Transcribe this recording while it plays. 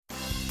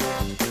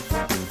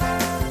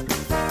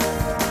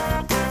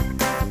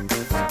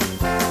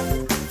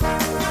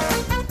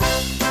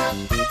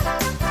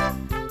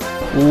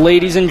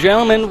Ladies and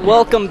gentlemen,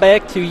 welcome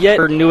back to yet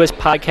our newest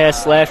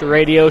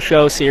podcast/radio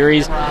show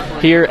series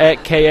here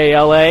at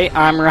KALA.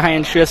 I'm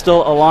Ryan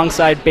Schistel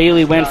alongside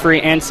Bailey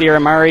Winfrey and Sierra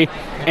Mari,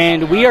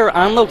 and we are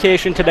on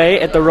location today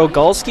at the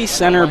Rogalski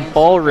Center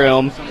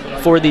Ballroom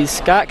for the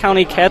Scott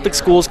County Catholic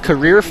Schools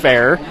Career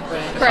Fair.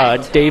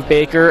 Dave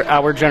Baker,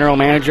 our general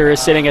manager,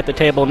 is sitting at the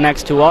table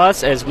next to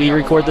us as we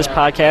record this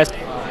podcast,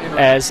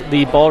 as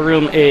the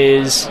ballroom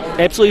is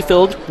absolutely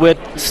filled with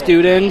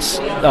students,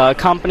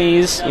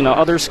 companies,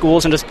 other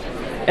schools, and just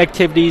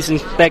activities and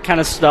that kind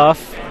of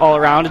stuff all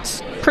around.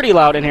 It's pretty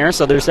loud in here,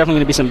 so there's definitely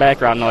going to be some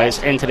background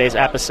noise in today's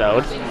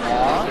episode.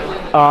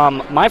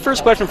 My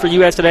first question for you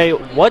guys today,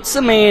 what's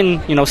the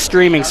main,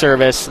 streaming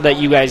service that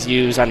you guys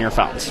use on your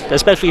phones,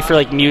 especially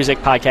for, music,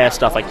 podcasts,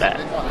 stuff like that?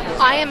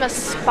 I am a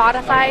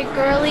Spotify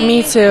girly.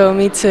 Me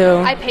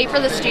too. I pay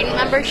for the student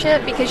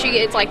membership because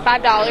it's like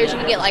 $5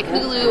 and you get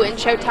Hulu and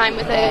Showtime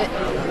with it.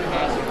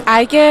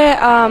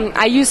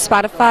 I use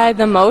Spotify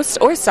the most,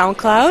 or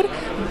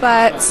SoundCloud,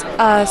 but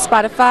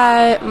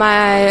Spotify,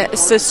 my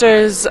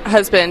sister's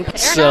husband.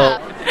 So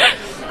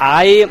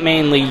I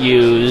mainly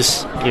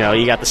use,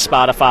 you got the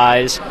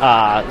Spotifys,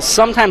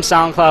 sometimes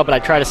SoundCloud, but I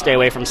try to stay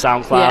away from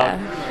SoundCloud.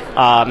 Yeah.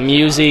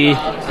 Musi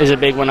is a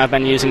big one I've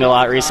been using a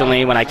lot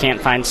recently when I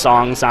can't find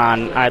songs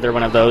on either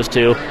one of those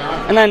two.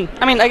 And then,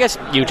 I guess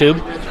YouTube.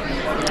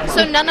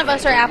 So none of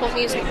us are Apple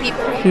Music people?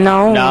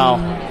 No.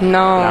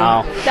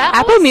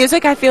 Apple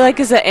Music, I feel like,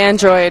 is the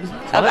Android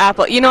of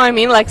Apple. You know what I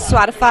mean? Like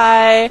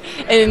Spotify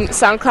and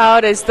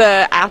SoundCloud is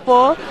the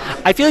Apple.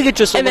 I feel like it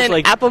just and almost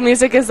then Apple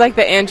Music is like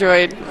the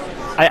Android.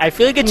 I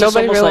feel like it's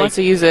nobody just really wants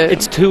to use it.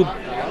 It's too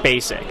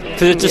basic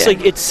because it's just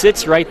it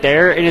sits right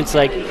there, and it's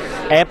like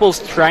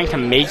Apple's trying to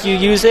make you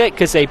use it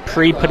because they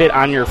pre-put it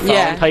on your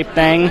phone type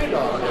thing.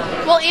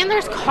 Well, and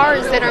there's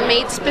cars that are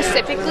made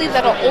specifically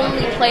that'll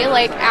only play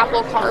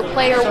Apple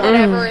CarPlay or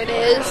whatever it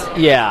is.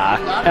 Yeah,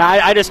 and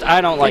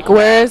I don't like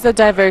where is the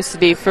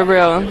diversity for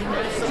real?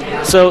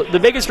 So the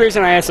biggest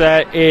reason I ask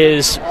that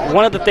is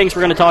one of the things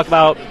we're going to talk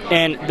about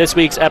in this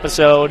week's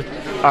episode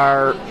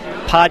are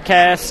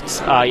podcasts,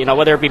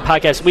 whether it be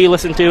podcasts we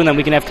listen to, and then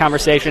we can have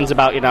conversations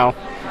about,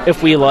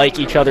 if we like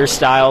each other's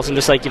styles, and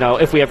just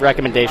if we have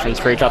recommendations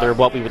for each other,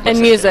 what we would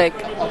listen to.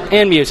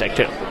 And music,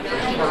 too.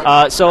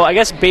 So I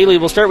guess, Bailey,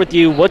 we'll start with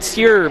you. What's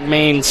your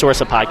main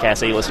source of podcasts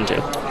that you listen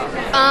to?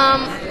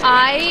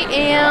 I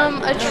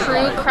am a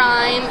true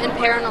crime and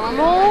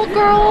paranormal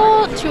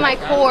girl to my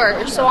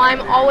core, so I'm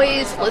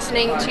always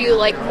listening to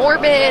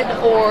Morbid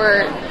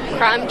or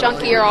Crime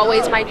Junkie are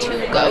always my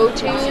two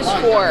go-tos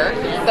for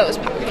those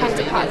kinds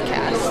of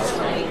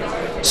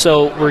podcasts.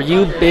 So were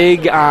you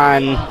big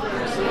on,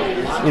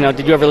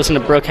 did you ever listen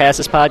to Brooke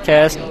Hass's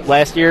podcast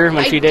last year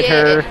when she did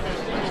her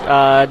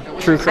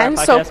true crime podcast?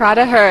 I'm so proud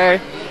of her.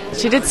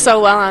 She did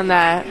so well on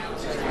that.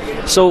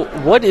 So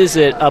what is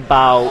it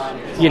about,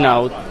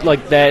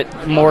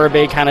 that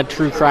morbid kind of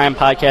true crime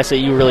podcast that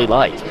you really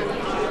like?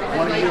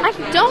 I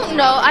don't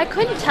know. I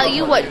couldn't tell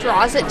you what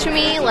draws it to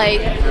me.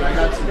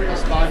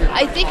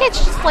 I think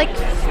it's just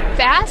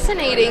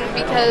fascinating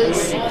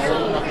because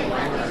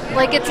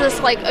it's this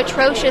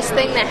atrocious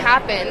thing that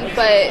happened,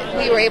 but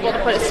we were able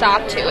to put a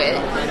stop to it.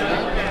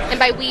 And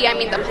by we, I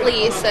mean the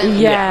police.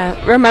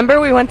 And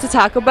Remember we went to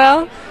Taco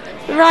Bell,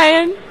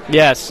 Ryan?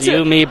 Yes,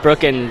 you, me,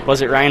 Brooke, and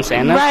was it Ryan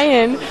Sanders?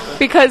 Ryan,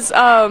 because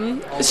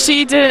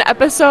she did an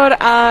episode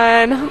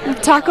on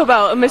Taco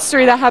Bell, a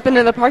mystery that happened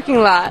in the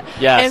parking lot.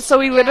 Yes. And so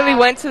we literally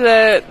went to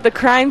the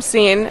crime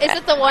scene. Is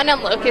it the one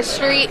on Locust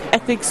Street? I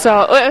think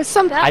so. It was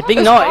some. I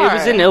think no, it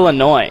was in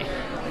Illinois.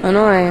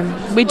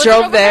 We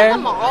drove there. The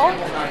mall?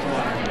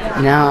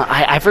 No,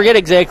 I forget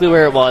exactly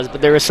where it was, but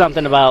there was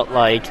something about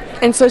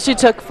And so she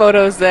took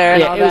photos there.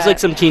 Yeah, it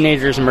was some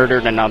teenagers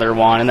murdered another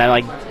one, and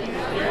then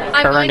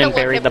burned and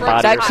buried the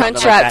body. That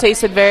crunch wrap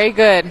tasted very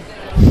good.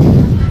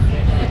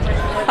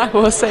 I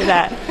will say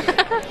that.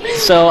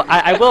 So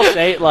I will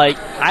say,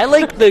 I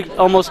like the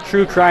almost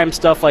true crime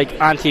stuff on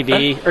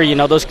TV,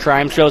 or those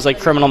crime shows like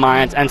Criminal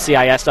Minds,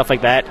 NCIS, stuff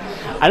like that.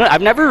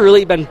 I've never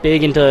really been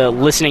big into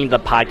listening to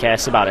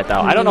podcasts about it though.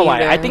 I don't know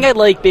why. I think I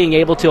like being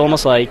able to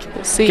almost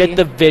get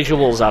the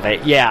visuals of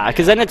it. Yeah,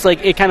 because then it's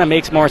it kind of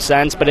makes more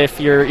sense. But if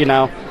you're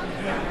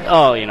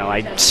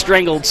I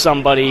strangled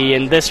somebody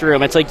in this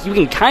room, it's you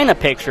can kind of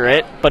picture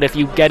it, but if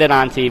you get it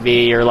on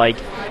TV or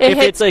if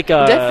it's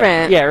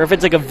different. Yeah, or if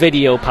it's a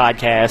video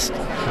podcast,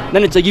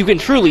 then it's you can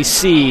truly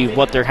see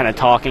what they're kind of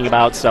talking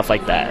about, stuff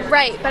like that.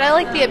 Right, but I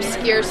like the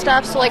obscure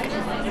stuff, so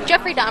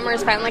Jeffrey Dahmer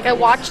is fine. I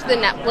watched the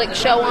Netflix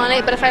show on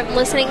it, but if I'm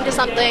listening to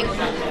something,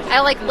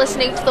 I like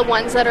listening to the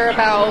ones that are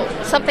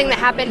about something that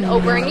happened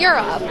over in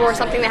Europe or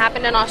something that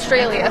happened in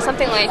Australia,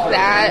 something like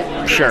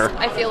that. Sure.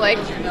 I feel like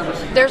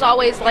there's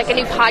always a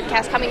new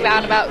podcast coming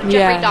out about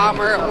Jeffrey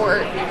Dahmer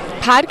or...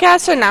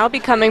 Podcasts are now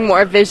becoming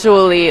more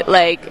visually,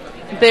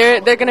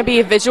 they're going to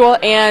be visual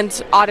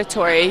and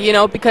auditory, you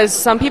know, because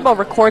some people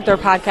record their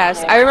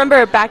podcasts. I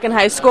remember back in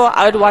high school,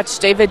 I would watch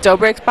David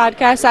Dobrik's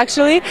podcast,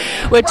 actually,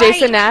 with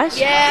Jason Nash.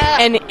 Yeah.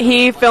 And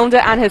he filmed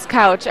it on his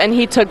couch, and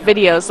he took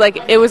videos. Like,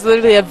 it was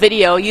literally a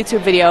video,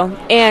 YouTube video,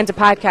 and a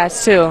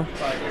podcast, too.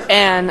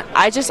 And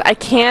I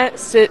can't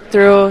sit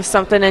through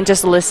something and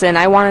just listen.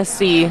 I want to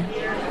see.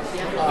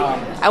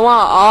 I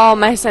want all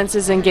my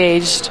senses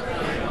engaged.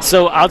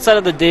 So outside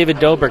of the David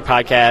Dobrik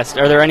podcast,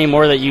 are there any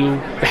more that you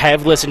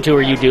have listened to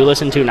or you do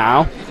listen to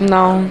now?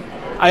 No.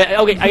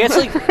 I guess,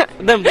 like,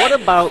 then what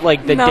about,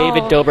 like, the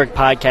David Dobrik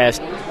podcast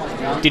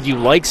did you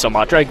like so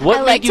much? Like, what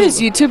I liked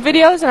his YouTube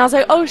videos, and I was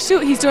like, oh,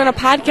 shoot, he's doing a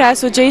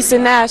podcast with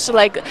Jason Nash,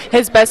 like,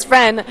 his best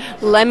friend.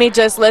 Let me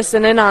just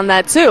listen in on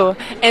that, too.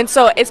 And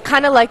so it's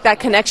kind of like that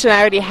connection I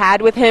already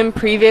had with him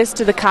previous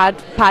to the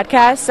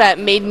podcast that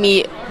made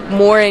me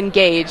more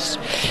engaged.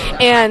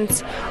 And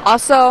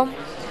also,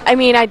 I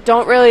mean, I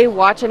don't really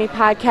watch any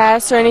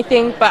podcasts or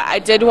anything, but I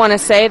did want to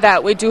say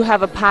that we do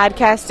have a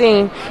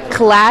podcasting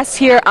class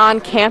here on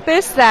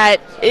campus that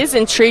is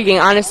intriguing,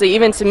 honestly,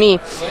 even to me.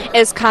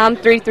 It's Com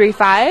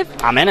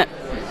 335. I'm in it.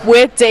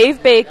 With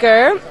Dave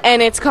Baker,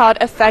 and it's called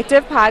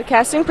Effective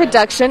Podcasting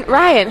Production.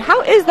 Ryan,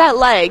 how is that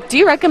like? Do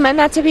you recommend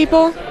that to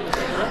people?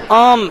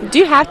 Do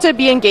you have to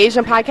be engaged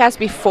in podcasts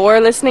before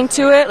listening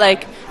to it?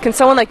 Like, can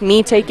someone like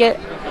me take it?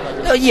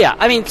 Yeah,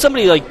 I mean,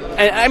 somebody like,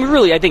 I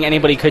think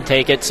anybody could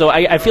take it. So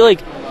I feel like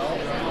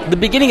the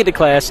beginning of the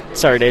class,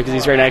 sorry Dave, because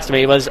he's right next to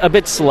me, was a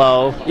bit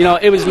slow. You know,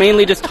 it was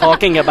mainly just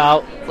talking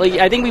about, like,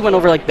 I think we went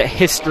over, like, the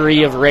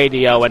history of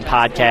radio and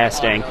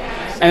podcasting.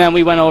 And then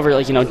we went over,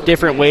 like, you know,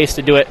 different ways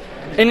to do it.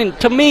 And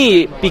to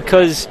me,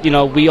 because, you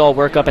know, we all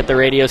work up at the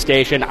radio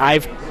station,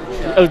 I've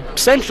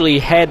essentially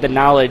had the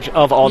knowledge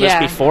of all this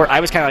before. I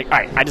was kind of like,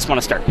 all right, I just want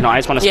to start. You know, I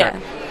just want to start.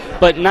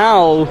 But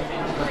now,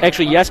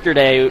 actually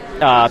yesterday,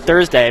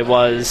 Thursday,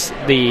 was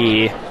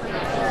the...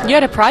 You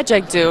had a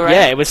project due, right?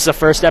 Yeah, it was the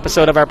first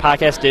episode of our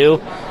podcast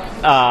due.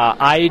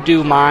 I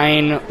do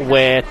mine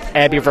with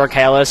Abby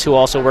Verkalis, who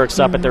also works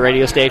up at the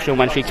radio station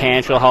when she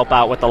can. She'll help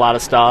out with a lot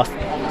of stuff.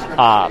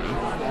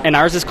 And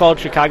ours is called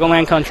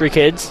Chicagoland Country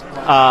Kids.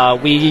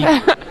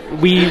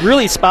 We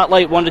really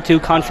spotlight 1 to 2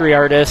 country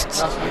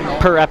artists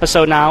per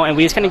episode now, and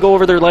we just kind of go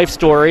over their life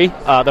story.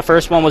 The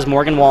first one was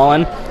Morgan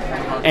Wallen.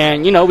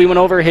 And, you know, we went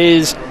over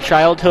his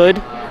childhood.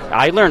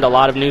 I learned a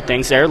lot of new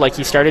things there. Like,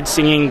 he started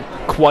singing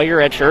choir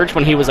at church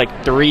when he was,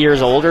 like, 3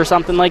 years old or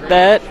something like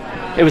that.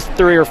 It was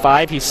 3 or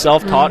 5. He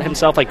self-taught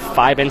himself, like,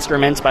 5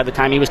 instruments by the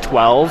time he was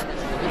 12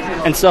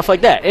 and stuff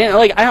like that. And,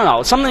 like, I don't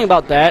know, something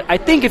about that. I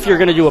think if you're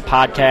going to do a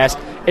podcast,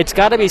 it's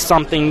got to be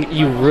something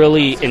you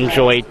really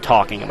enjoy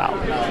talking about.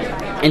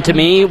 And to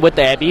me, with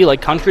Abby,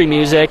 like, country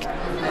music,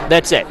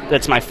 that's it.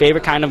 That's my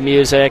favorite kind of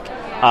music.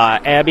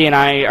 Abby and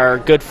I are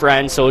good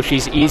friends, so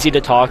she's easy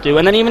to talk to.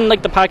 And then even,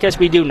 like, the podcast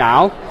we do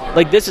now,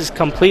 like, this is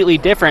completely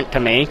different to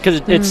me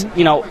because it's,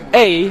 you know,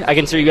 I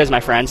consider you guys my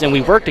friends, and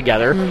we work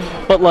together,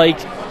 but, like,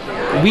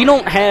 we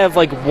don't have,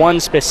 like, one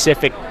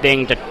specific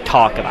thing to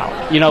talk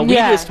about. You know, we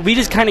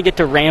just kind of get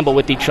to ramble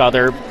with each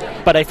other,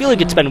 but I feel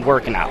like it's been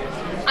working out.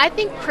 I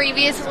think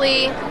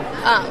previously,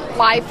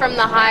 live from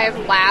the Hive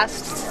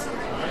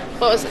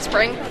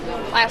spring?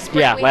 Last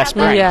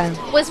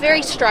spring. Was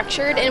very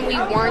structured, and we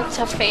weren't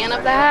a fan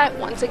of that.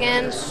 Once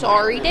again,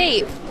 sorry,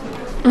 Dave.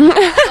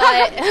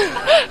 But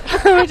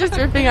we're just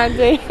ripping on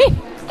Dave.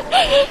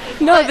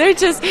 No, there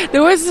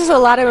was just a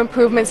lot of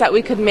improvements that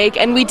we could make,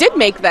 and we did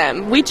make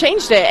them. We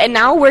changed it, and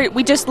now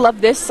we just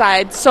love this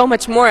side so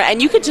much more.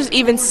 And you could just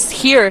even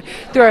hear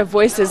through our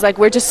voices, like,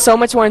 we're just so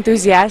much more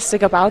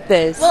enthusiastic about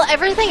this. Well,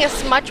 everything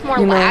is much more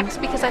lax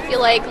because I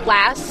feel like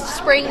last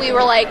spring we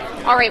were like,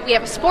 all right, we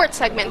have a sports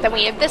segment, then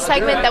we have this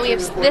segment, then we have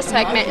this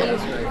segment, and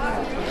we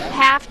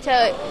have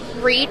to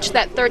reach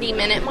that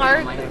 30-minute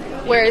mark.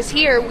 Whereas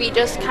here, we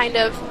just kind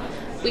of,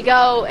 we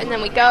go, and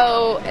then we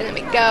go, and then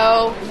we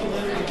go.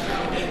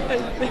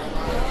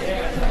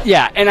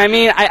 Yeah, and I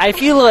mean, I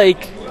feel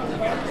like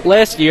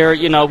last year,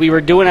 you know, we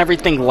were doing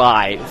everything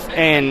live,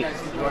 and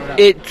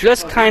it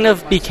just kind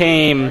of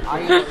became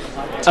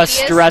a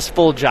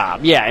stressful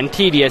job. Yeah, and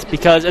tedious,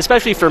 because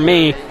especially for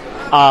me,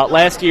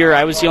 last year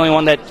I was the only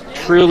one that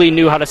truly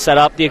knew how to set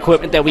up the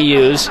equipment that we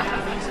use.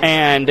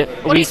 And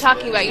what are you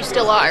talking about? You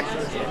still are.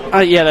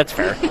 Yeah, that's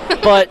fair.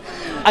 But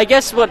I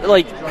guess we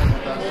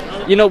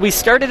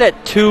started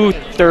at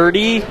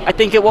 2:30, I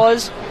think it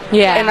was.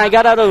 Yeah. And I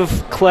got out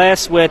of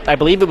class with, I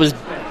believe it was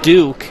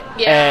Duke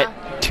at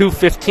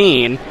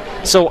 2:15.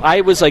 So I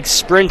was, like,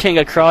 sprinting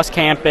across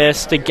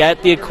campus to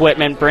get the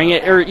equipment, bring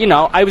it, or, you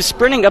know, I was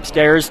sprinting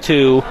upstairs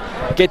to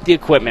get the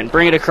equipment,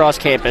 bring it across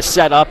campus,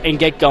 set up, and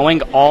get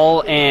going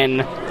all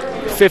in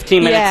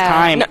 15 minutes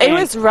time. No, it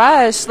was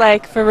rushed,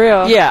 like, for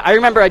real. Yeah, I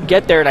remember I'd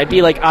get there and I'd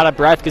be, like, out of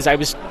breath because I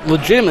was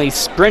legitimately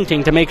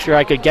sprinting to make sure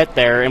I could get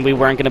there and we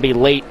weren't going to be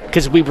late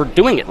because we were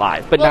doing it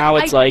live. But now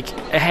it's like,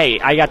 hey,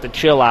 I got to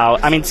chill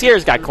out. I mean,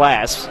 Sierra's got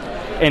class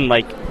in,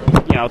 like,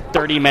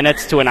 30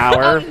 minutes to an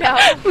hour. Oh,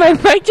 no. My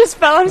mic just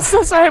fell. I'm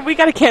so sorry. We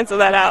got to cancel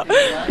that out.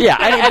 Yeah,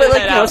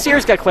 but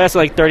Sierra's got class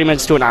in 30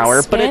 minutes to an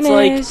hour. Spanish.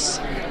 But it's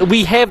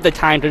we have the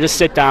time to just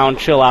sit down,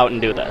 chill out,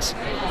 and do this.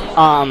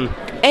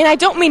 And I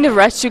don't mean to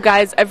rush you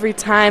guys every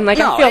time. I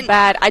feel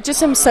bad. I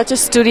just am such a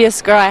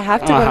studious girl. I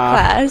have to go to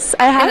class.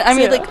 I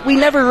mean, we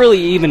never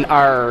really even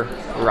are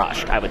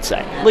rushed, I would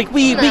say.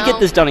 We get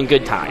this done in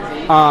good time.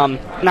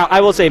 Now,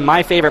 I will say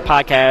my favorite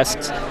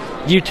podcasts,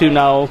 you two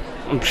know,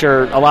 I'm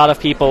sure a lot of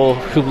people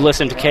who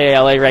listen to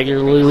KALA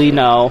regularly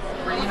know,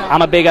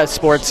 I'm a big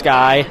sports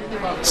guy.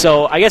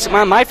 So I guess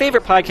my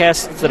favorite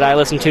podcasts that I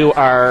listen to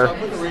are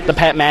the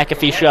Pat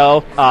McAfee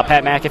Show.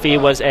 Pat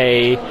McAfee was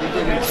a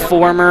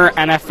former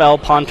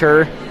NFL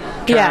punter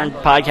turned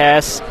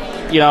podcast,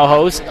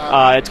 host.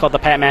 It's called the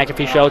Pat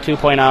McAfee Show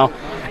 2.0.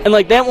 And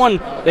that one,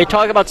 they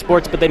talk about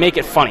sports, but they make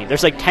it funny.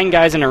 There's 10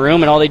 guys in a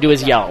room, and all they do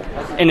is yell.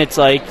 And it's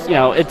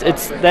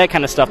it's that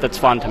kind of stuff that's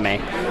fun to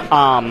me.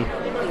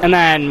 And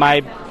then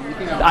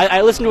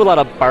I listen to a lot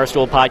of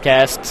Barstool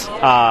podcasts.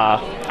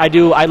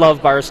 I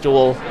love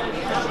Barstool.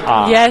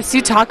 Yes,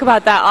 you talk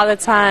about that all the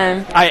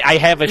time. I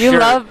have a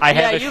shirt. I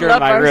have a shirt in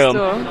my room.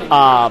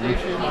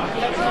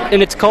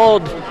 And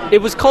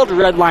it was called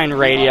Red Line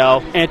Radio,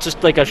 and it's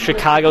just a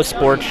Chicago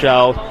sports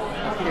show.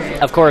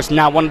 Of course,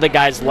 now one of the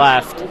guys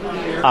left,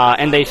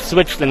 and they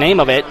switched the name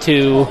of it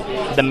to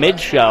The Mid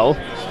Show.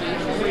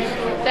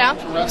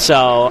 Yeah.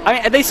 So,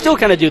 they still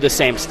kind of do the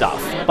same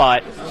stuff,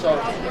 but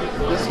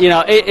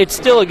it's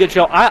still a good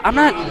show. I'm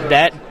not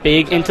that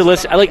big into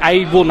listen.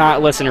 I will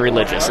not listen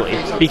religiously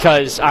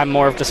because I'm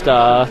more of just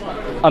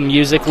a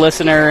music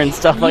listener and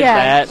stuff like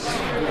that.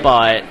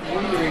 But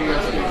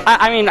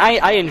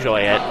I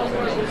enjoy it,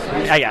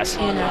 I guess.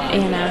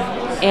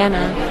 Anna.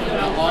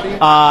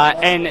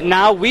 And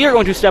now we are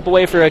going to step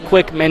away for a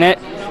quick minute,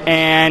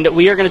 and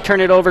we are going to turn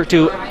it over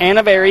to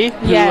Anna Berry,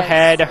 who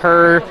had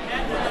her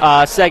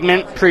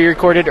segment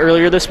pre-recorded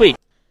earlier this week.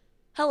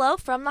 Hello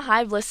from the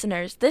Hive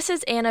listeners. This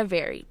is Anna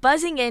Very,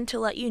 buzzing in to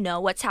let you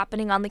know what's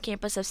happening on the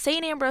campus of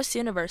St. Ambrose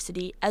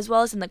University, as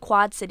well as in the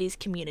Quad Cities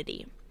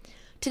community.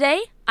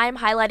 Today, I am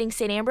highlighting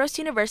St. Ambrose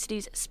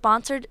University's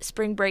sponsored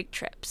spring break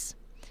trips.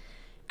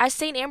 As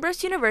St.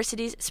 Ambrose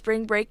University's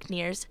spring break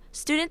nears,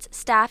 students,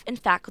 staff, and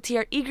faculty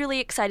are eagerly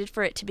excited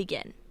for it to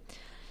begin.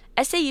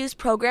 SAU's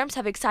programs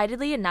have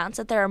excitedly announced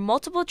that there are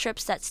multiple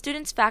trips that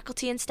students,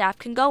 faculty, and staff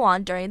can go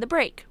on during the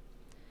break.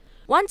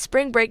 One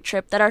spring break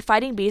trip that our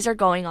Fighting Bees are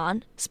going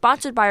on,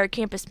 sponsored by our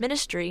campus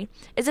ministry,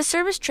 is a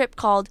service trip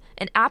called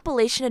an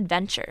Appalachian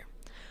Adventure.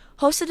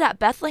 Hosted at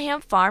Bethlehem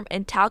Farm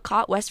in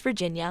Talcott, West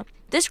Virginia,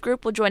 this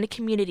group will join a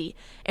community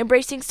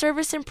embracing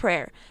service and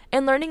prayer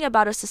and learning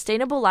about a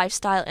sustainable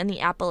lifestyle in the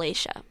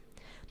Appalachia.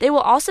 They will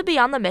also be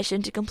on the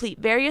mission to complete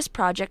various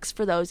projects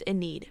for those in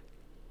need.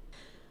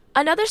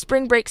 Another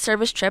spring break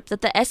service trip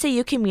that the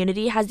SAU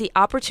community has the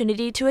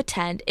opportunity to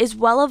attend is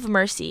Well of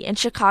Mercy in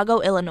Chicago,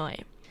 Illinois.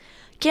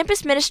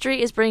 Campus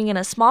Ministry is bringing in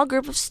a small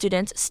group of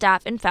students,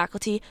 staff, and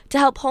faculty to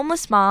help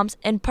homeless moms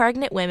and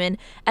pregnant women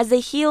as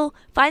they heal,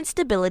 find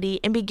stability,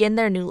 and begin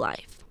their new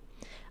life.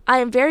 I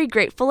am very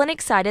grateful and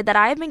excited that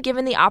I have been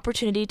given the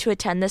opportunity to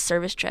attend this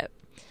service trip.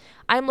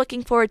 I am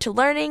looking forward to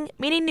learning,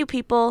 meeting new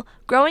people,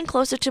 growing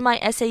closer to my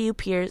SAU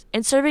peers,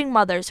 and serving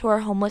mothers who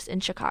are homeless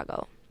in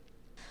Chicago.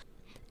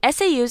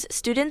 SAU's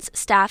students,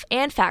 staff,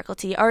 and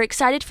faculty are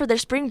excited for their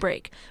spring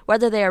break,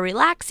 whether they are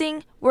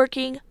relaxing,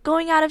 working,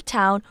 going out of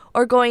town,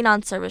 or going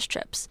on service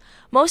trips.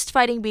 Most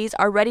Fighting Bees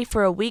are ready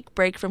for a week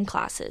break from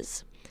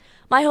classes.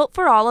 My hope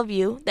for all of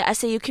you, the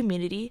SAU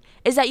community,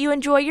 is that you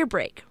enjoy your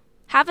break.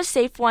 Have a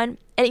safe one,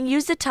 and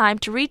use the time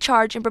to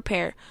recharge and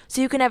prepare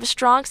so you can have a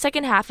strong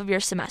second half of your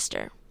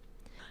semester.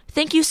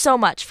 Thank you so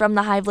much from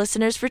the Hive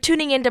listeners for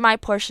tuning into my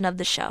portion of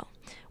the show.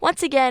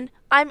 Once again,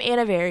 I'm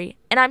Anna Very,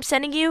 and I'm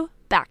sending you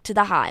back to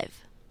the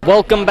Hive.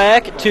 Welcome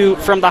back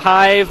from the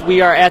Hive.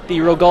 We are at the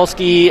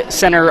Rogalski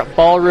Center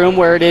Ballroom,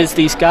 where it is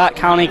the Scott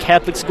County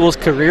Catholic Schools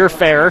Career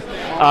Fair.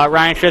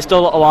 Ryan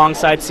Schistel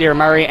alongside Sierra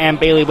Murray and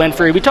Bailey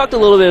Winfrey. We talked a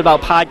little bit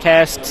about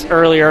podcasts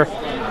earlier.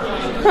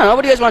 I don't know,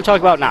 what do you guys want to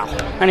talk about now?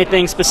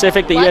 Anything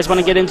specific that you guys want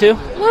to get into?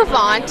 Move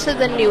on to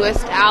the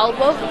newest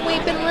album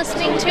we've been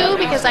listening to,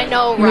 because I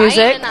know Music.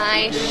 Ryan and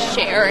I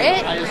share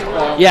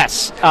it.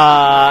 Yes.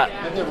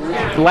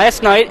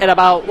 Last night at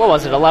about,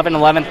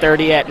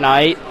 11:30 at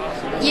night,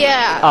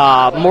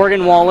 Yeah.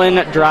 Morgan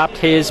Wallen dropped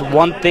his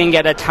One Thing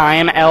at a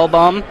Time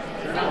album.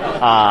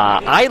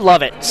 I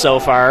love it so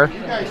far.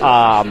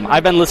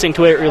 I've been listening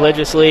to it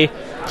religiously.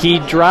 He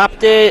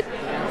dropped it,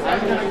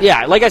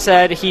 like I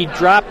said, he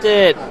dropped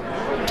it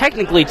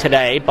technically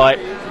today, but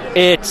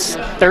it's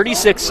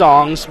 36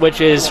 songs, which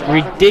is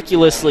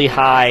ridiculously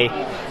high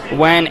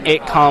when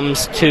it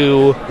comes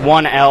to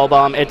one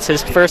album. It's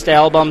his first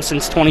album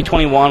since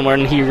 2021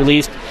 when he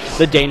released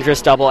the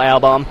Dangerous Double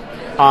album.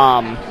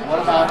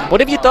 What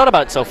have you thought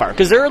about it so far?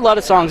 Because there are a lot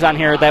of songs on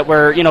here that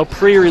were,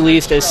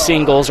 pre-released as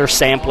singles or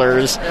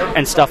samplers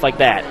and stuff like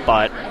that.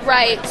 But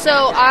Right.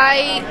 So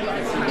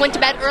went to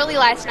bed early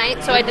last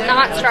night, so I did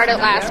not start it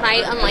last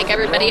night, unlike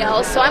everybody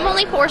else. So I'm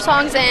only 4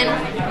 songs in.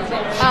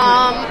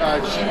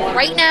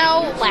 Right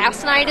now,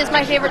 Last Night is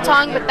my favorite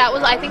song, but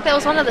I think that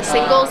was one of the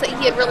singles that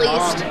he had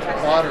released.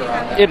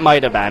 It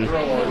might have been.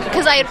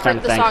 Because I had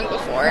heard the song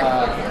before.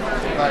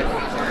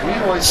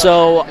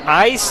 So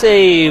I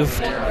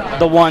saved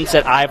the ones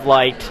that I've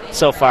liked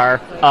so far.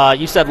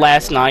 You said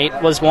Last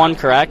Night was one,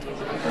 correct?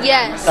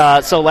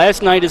 Yes. So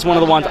Last Night is one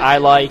of the ones I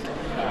like.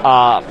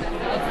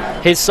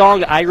 His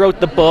song, I Wrote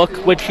the Book,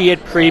 which he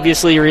had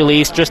previously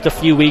released just a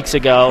few weeks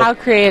ago. How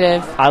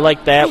creative. I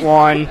like that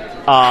one.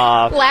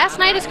 Last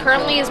Night is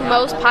currently his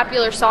most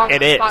popular song on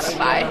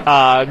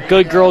Spotify.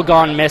 Good Girl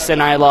Gone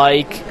Missing I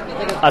like.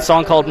 A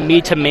song called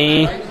Me to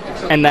Me.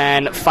 And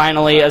then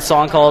finally a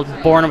song called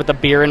Born with a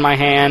Beer in My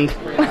Hand.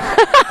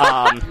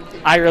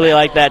 I really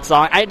like that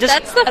song. I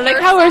like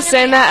how we're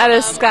saying that at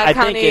a Scott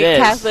County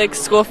Catholic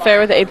school fair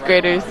with 8th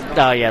graders.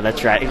 Oh, yeah,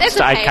 that's right.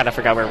 Okay. I kind of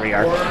forgot where we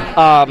are.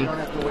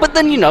 But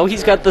then,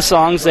 he's got the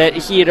songs that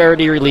he had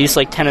already released,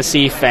 like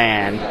Tennessee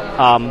Fan.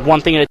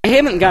 One thing, I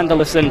haven't gotten to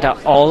listen to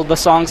all of the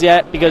songs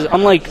yet, because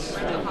unlike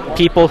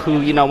people who,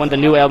 when the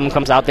new album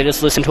comes out, they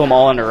just listen to them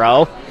all in a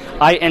row,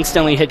 I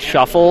instantly hit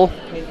shuffle.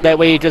 That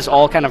way it just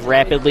all kind of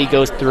rapidly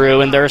goes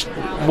through, and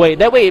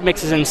that way it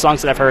mixes in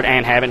songs that I've heard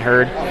and haven't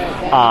heard.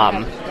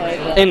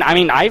 And, I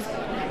mean, I've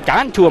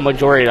gotten to a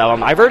majority of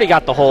them. I've already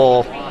got the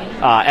whole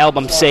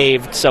album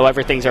saved, so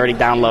everything's already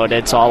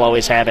downloaded, so I'll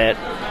always have it.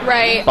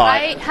 Right. But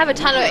I have a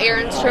ton of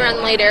errands to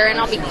run later, and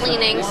I'll be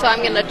cleaning, so I'm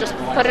going to just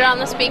put it on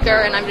the speaker,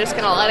 and I'm just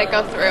going to let it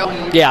go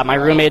through. Yeah, my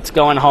roommate's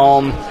going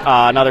home.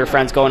 Another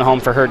friend's going home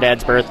for her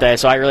dad's birthday,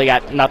 so I really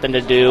got nothing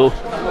to do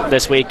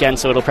this weekend,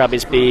 so it'll probably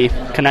just be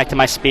connect to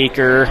my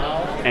speaker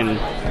and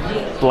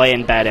lay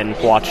in bed and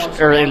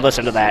and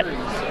listen to that.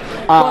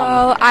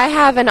 Well, I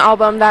have an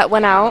album that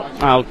went out.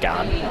 Oh,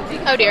 God.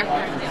 Oh, dear.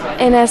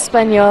 En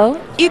español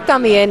y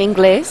también en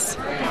inglés.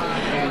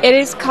 It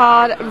is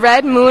called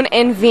Red Moon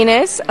and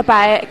Venus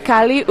by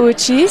Kali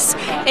Uchis,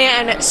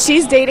 and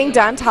she's dating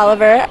Don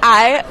Toliver.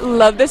 I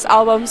love this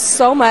album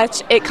so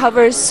much. It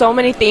covers so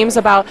many themes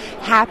about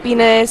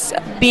happiness,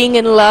 being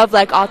in love,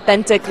 like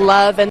authentic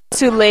love, and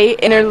Too Late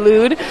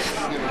interlude.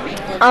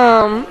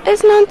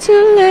 It's not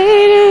too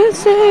late to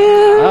say.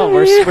 Oh,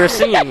 we're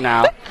singing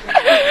now.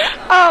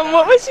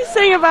 What was she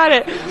saying about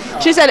it?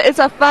 She said, it's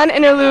a fun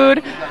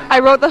interlude. I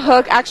wrote the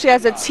hook actually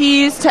as a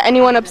tease to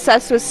anyone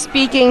obsessed with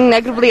speaking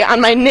negatively on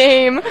my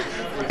name.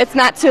 It's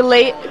not too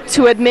late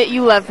to admit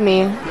you love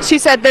me. She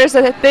said there's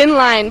a thin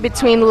line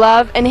between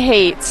love and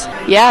hate.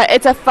 Yeah,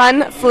 it's a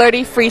fun,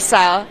 flirty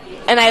freestyle.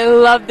 And I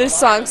love this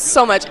song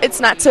so much. It's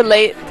not too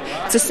late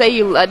to say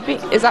you love me.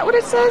 Is that what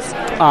it says?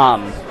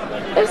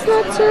 It's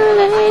not too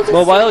late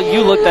to while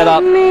you look that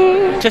up,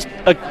 me. just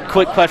a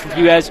quick question for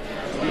you guys.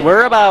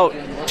 We're about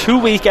 2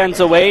 weekends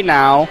away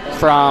now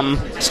from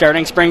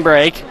starting spring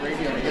break.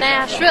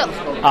 Nashville.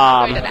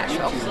 Going to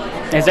Nashville.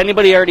 Has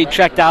anybody already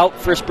checked out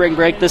for spring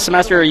break this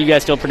semester, or are you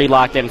guys still pretty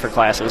locked in for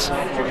classes?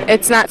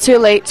 It's not too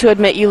late to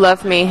admit you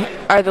love me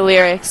are the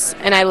lyrics,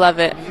 and I love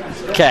it.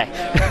 Okay.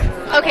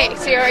 Okay,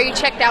 so are you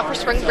checked out for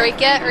spring break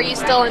yet, or are you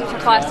still in for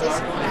classes?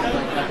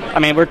 I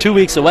mean, we're 2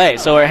 weeks away,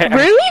 so...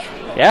 Really?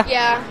 Yeah.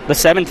 Yeah. The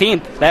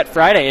 17th, that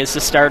Friday, is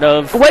the start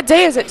of... What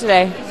day is it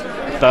today?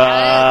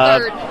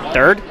 The...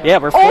 3rd? Yeah,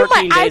 we're 14 days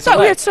away. I thought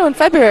we were still in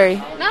February.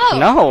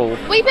 No.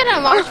 We've been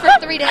in March for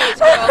 3 days,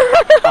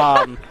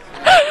 girl.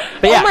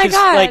 But yeah, oh my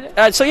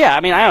God. so yeah,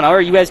 I mean, I don't know.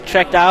 Are you guys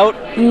checked out?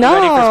 No.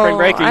 Ready for spring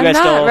break? Or are you guys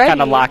still ready.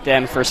 kind of locked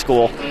in for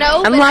school?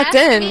 No, I'm locked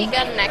in. Week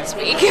and next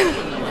week.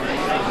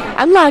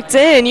 I'm locked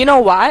in. You know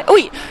why? Oh,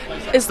 wait.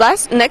 Is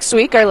next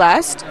week our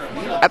last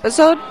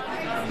episode?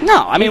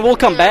 No, I mean, we'll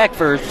come back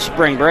for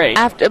spring break.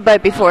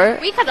 But before?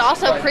 We could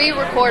also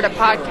pre-record a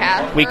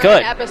podcast. We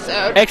could. An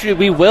episode. Actually,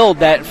 we will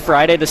that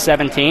Friday the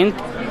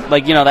 17th.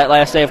 Like, that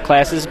last day of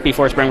classes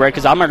before spring break,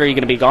 because I'm already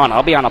going to be gone.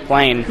 I'll be on a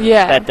plane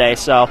that day,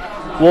 so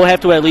we'll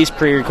have to at least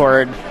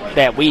pre-record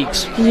that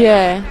week's.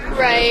 Yeah.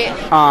 Right.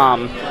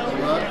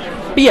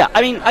 But yeah,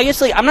 I mean, I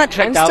guess, I'm not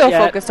checked out yet. I'm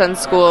still focused on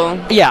school.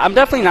 Yeah, I'm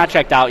definitely not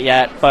checked out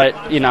yet, but,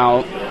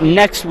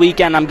 next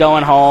weekend I'm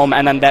going home,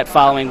 and then that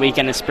following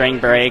weekend is spring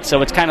break,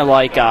 so it's kind of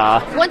like,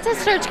 Once it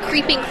starts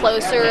creeping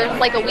closer,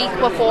 like a week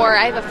before,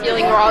 I have a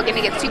feeling we're all going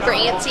to get super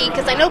antsy,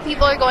 because I know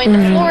people are going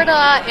to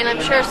Florida, and I'm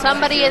sure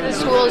somebody in the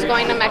school is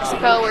going to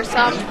Mexico or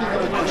some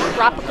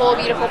tropical,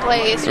 beautiful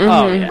place.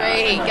 Oh, yeah.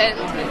 Break, and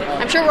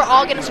I'm sure we're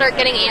all going to start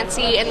getting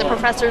antsy, and the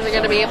professors are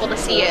going to be able to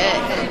see it.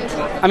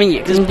 And I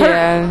mean, because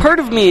part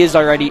of me is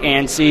already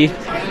antsy,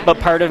 but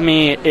part of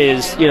me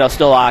is,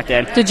 still locked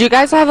in. Did you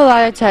guys have a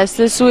lot of tests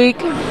this week?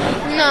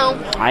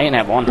 no, I didn't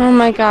have one. Oh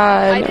my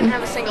God. I didn't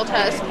have a single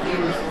test.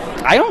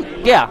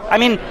 I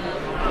mean,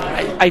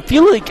 I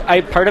feel like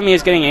part of me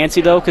is getting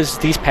antsy, though, because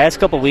these past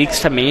couple weeks,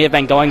 to me, have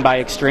been going by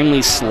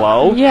extremely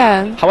slow.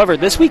 Yeah. However,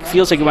 this week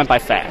feels like it went by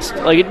fast.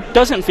 Like, it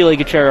doesn't feel like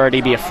it should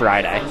already be a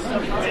Friday.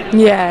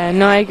 Yeah,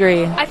 no, I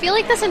agree. I feel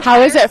like this entire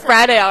How is it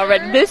Friday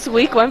already? This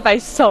week went by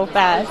so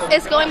fast.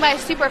 It's going by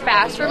super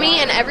fast for me,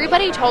 and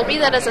everybody told me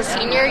that as a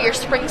senior, your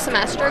spring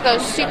semester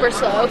goes super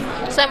slow.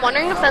 So I'm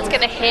wondering if that's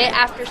going to hit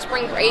after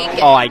spring break.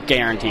 Oh, I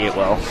guarantee it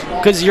will.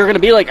 Because you're going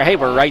to be like, hey,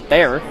 we're right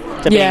there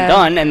to being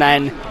done, and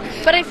then...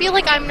 But I feel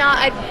like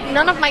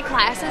none of my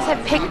classes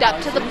have picked up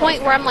to the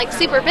point where I'm, like,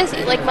 super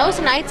busy. Like, most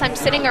nights I'm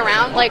sitting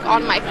around, like,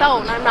 on my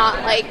phone. I'm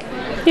not, like,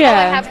 I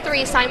have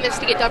 3 assignments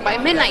to get done by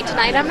midnight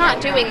tonight. I'm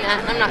not doing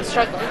that, and I'm not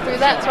struggling through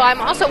that. So I'm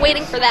also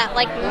waiting for that,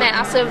 like,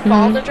 massive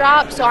ball to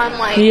drop. So I'm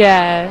like...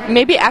 Yeah,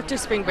 maybe after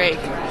spring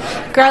break.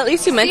 Girl, at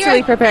least you're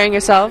mentally preparing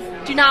yourself.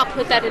 Do not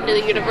put that into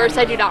the universe.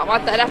 I do not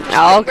want that after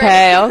spring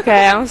break.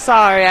 Okay, I'm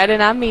sorry. I did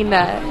not mean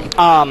that.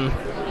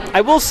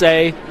 I will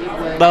say,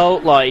 though,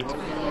 like...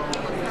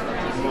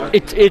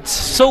 It's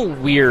so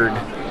weird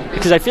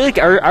because I feel like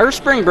our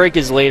spring break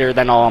is later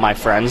than all of my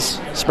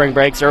friends' spring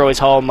breaks. They're always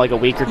home like a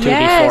week or two before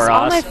us.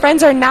 All my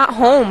friends are not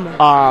home.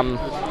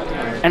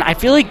 And I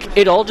feel like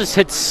it all just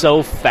hits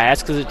so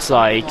fast because it's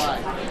like,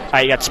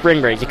 you got spring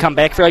break. You come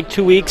back for like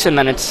 2 weeks and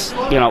then it's,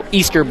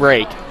 Easter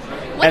break.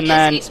 When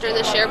is Easter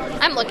this year?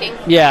 I'm looking.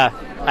 Yeah.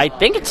 I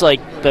think it's like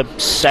the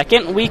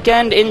second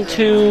weekend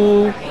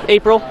into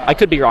April. I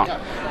could be wrong.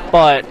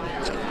 But,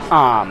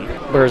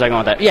 where was I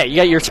going with that? Yeah, you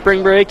got your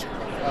spring break.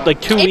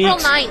 Like 2 weeks. April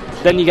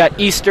 9th. Then you got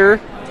Easter,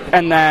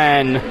 and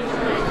then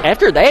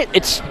after that,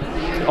 it's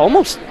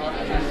almost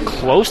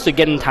close to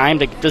getting time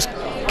to just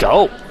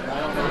go.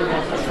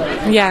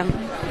 Yeah.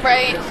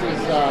 Right.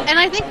 And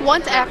I think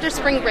once after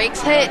spring breaks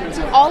hit,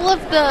 all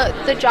of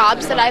the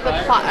jobs that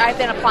I've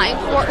been applying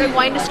for are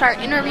going to start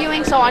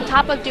interviewing. So on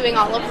top of doing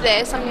all of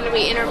this, I'm going to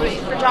be interviewing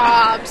for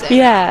jobs.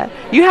 Yeah.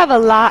 You have a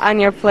lot on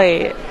your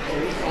plate.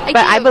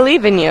 I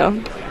believe in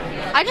you.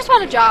 I just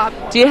want a job.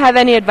 Do you have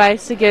any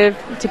advice to give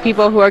to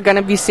people who are going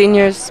to be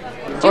seniors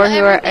or who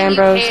are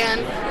Ambrose? Do everything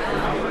you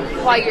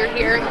can while you're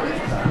here.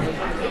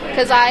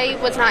 Because I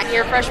was not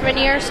here freshman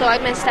year, so I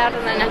missed out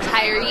on an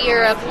entire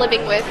year of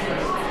living with...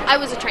 I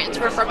was a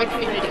transfer from a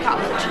community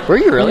college. Were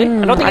you really?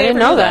 I don't think I didn't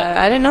know that.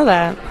 I didn't know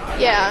that.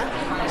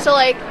 Yeah. So,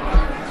 like,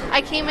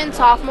 I came in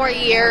sophomore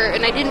year,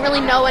 and I didn't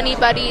really know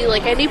anybody.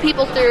 Like, I knew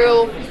people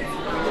through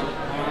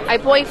my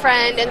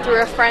boyfriend and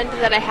through a friend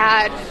that I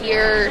had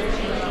here,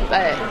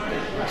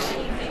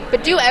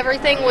 But do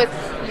everything with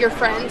your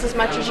friends as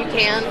much as you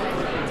can.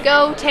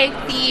 Go take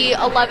the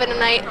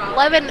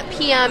 11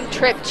 p.m.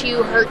 trip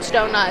to Hertz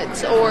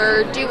Donuts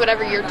or do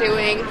whatever you're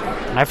doing.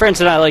 My friends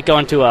and I like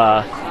going to,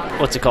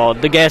 what's it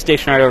called? The gas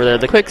station right over there.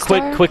 The Quick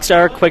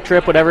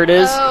Trip, whatever it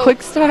is. Oh.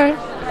 Quick Star?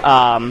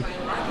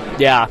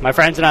 Yeah, my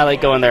friends and I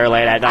like going there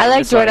late at night. I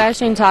like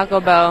DoorDash and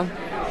Taco Bell.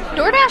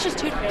 DoorDash is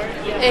too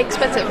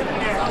expensive.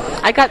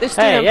 I got the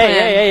student plan.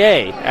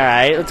 Hey. All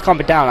right, let's calm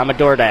it down. I'm a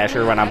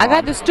DoorDasher when I'm home. I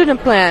got the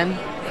student plan.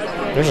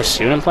 There's a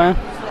student plan?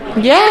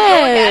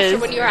 Yes. You're a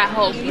DoorDasher when you're at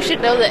home. You should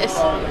know this.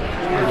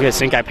 You guys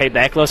think I paid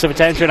that close of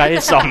attention? I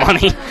just saw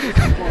money.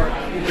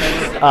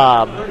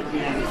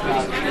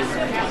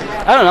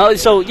 I don't know.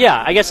 So,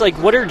 yeah, I guess, like,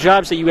 what are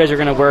jobs that you guys are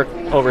going to work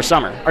over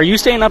summer? Are you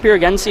staying up here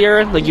again,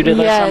 Sierra, like you did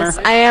last summer? Yes,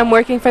 I am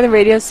working for the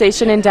radio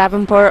station in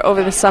Davenport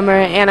over the summer,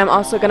 and I'm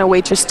also going to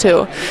waitress,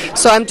 too.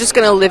 So I'm just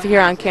going to live here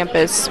on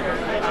campus.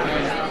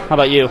 How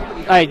about you?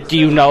 Do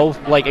you know,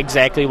 like,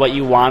 exactly what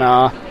you want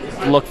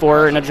to look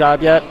for in a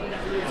job yet?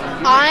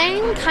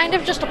 I'm kind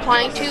of just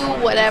applying to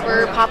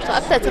whatever pops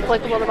up that's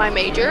applicable to my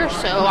major.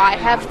 So I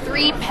have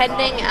 3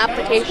 pending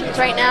applications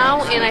right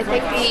now, and I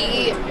think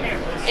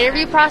the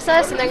interview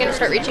process, and they're going to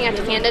start reaching out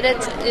to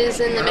candidates, is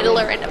in the middle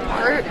or end of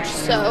March.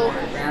 So,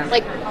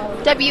 like,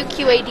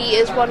 WQAD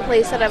is one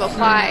place that I've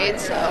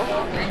applied, so...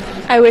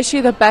 I wish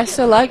you the best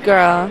of luck,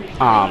 girl.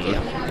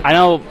 I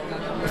know...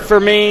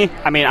 For me,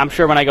 I mean, I'm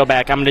sure when I go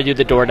back, I'm going to do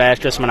the DoorDash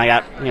just when I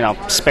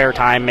got, spare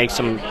time, make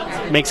some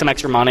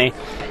extra money.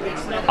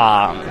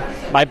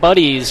 My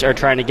buddies are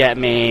trying to get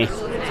me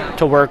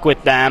to work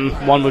with them.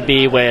 One would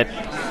be with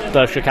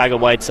the Chicago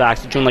White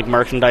Sox, doing, like,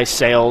 merchandise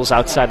sales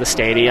outside the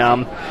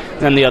stadium. And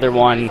then the other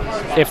one,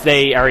 if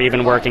they are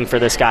even working for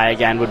this guy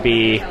again, would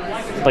be,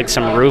 like,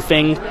 some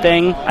roofing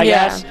thing, I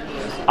guess.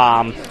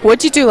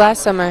 What'd you do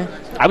last summer?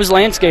 I was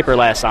landscaper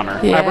last summer.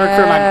 Yeah, I worked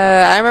for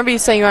I remember you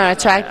saying you were on a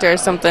tractor or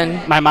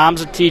something. My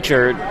mom's a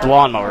teacher, the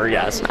lawnmower,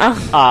 yes.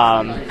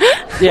 Oh.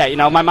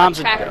 Yeah, my mom's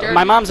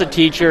a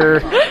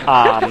teacher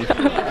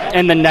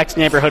in the next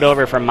neighborhood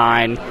over from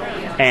mine,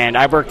 and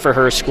I work for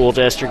her school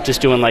district,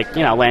 just doing, like,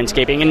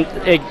 landscaping.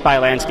 And by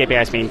landscaping,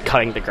 I just mean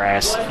cutting the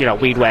grass,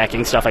 weed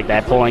whacking, stuff like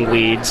that, pulling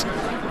weeds,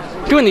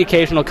 doing the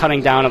occasional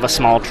cutting down of a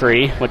small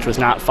tree, which was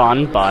not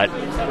fun, but...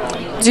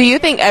 Do you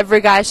think every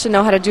guy should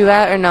know how to do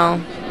that, or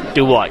no?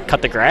 Do what?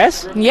 Cut the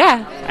grass?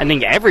 Yeah. I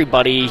think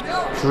everybody,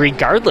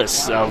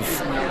 regardless of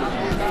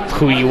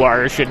who you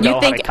are, should know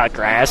how to cut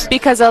grass.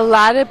 Because a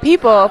lot of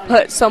people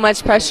put so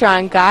much pressure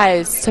on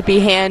guys to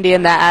be handy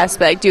in that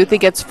aspect. Do you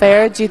think it's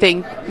fair? Do you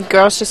think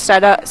girls should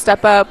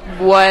step up?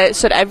 What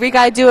should every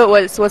guy do it?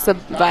 What's the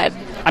vibe?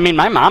 I mean,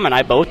 my mom and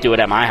I both do it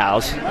at my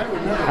house.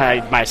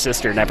 My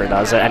sister never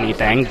does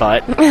anything,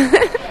 but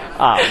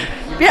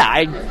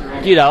yeah,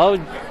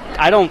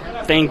 I don't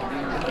think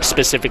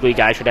specifically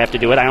guys should have to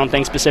do it. I don't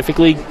think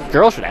specifically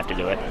girls should have to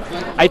do it.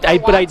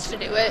 To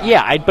do it.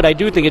 Yeah, but I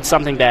do think it's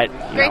something that...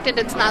 Granted,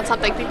 it's not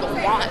something people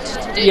want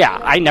to do. Yeah,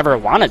 I never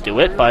want to do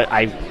it, but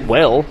I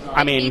will.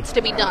 I mean... It needs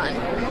to be done.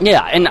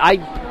 Yeah,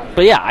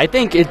 But yeah, I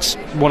think it's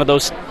one of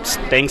those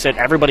things that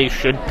everybody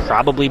should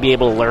probably be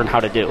able to learn how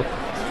to do.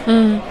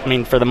 I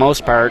mean, for the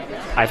most part,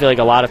 I feel like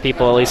a lot of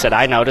people, at least that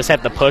I know, just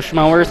have the push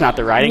mowers, not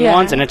the riding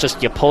ones, and it's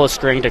just you pull a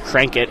string to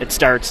crank it, it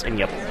starts, and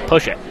you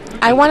push it.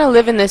 I want to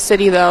live in this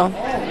city, though.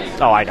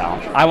 Oh, I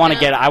don't. I want to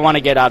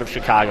get out of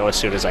Chicago as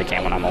soon as I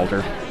can when I'm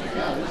older.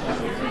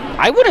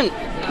 I wouldn't...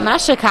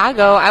 Not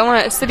Chicago. I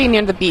want a city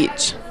near the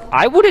beach.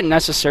 I wouldn't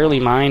necessarily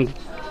mind...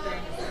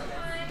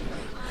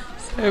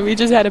 Sorry, we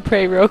just had to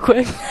pray real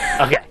quick.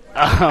 Okay.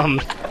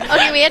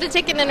 Okay, we had to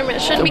take an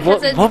intermission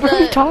because what were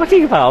we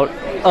talking about?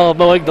 Oh,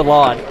 mowing the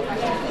lawn.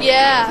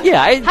 Yeah.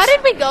 Yeah. How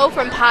did we go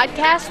from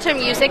podcast to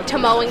music to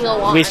mowing the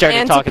lawn? We started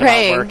And talking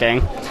praying. about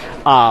working.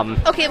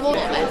 Okay, well, a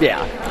little bit.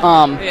 Yeah.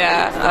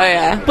 Yeah. Oh,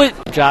 yeah.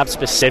 But job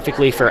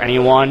specifically for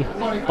anyone,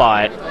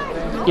 but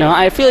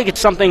I feel like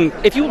it's something.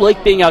 If you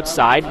like being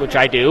outside, which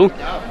I do,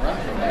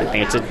 I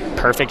think it's a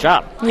perfect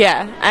job.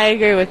 Yeah, I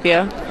agree with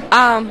you.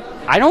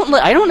 I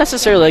don't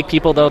necessarily like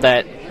people though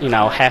that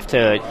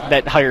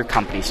that hire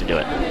companies to do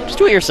it. Just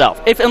do it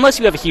yourself, unless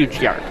you have a huge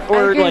yard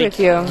or agree like with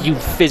you. you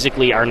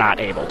physically are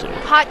not able to.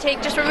 Hot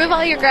take, just remove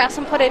all your grass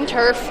and put in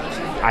turf.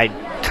 I'd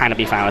kind of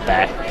be fine with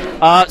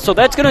that. So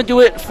that's going to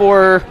do it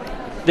for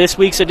this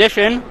week's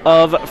edition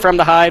of From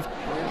the Hive.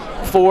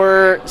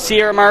 For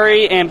Sierra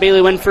Murray and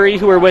Bailey Winfrey,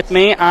 who are with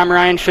me, I'm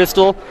Ryan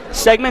Schistel.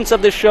 Segments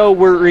of the show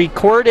were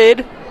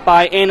recorded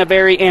by Anna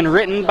Berry and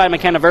written by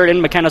McKenna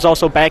Verdon. McKenna's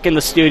also back in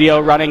the studio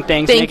running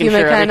things, making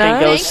sure everything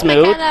goes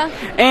smooth. McKenna.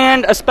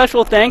 And a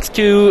special thanks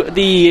to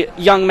the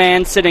young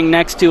man sitting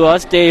next to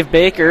us, Dave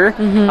Baker,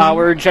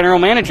 our general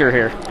manager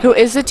here. Who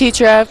is a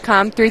teacher of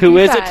Com 335. Who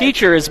is a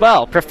teacher as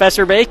well,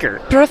 Professor Baker.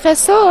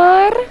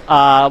 Professor.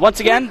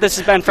 Once again, this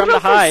has been From the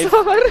Hive.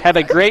 Have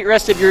a great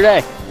rest of your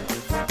day.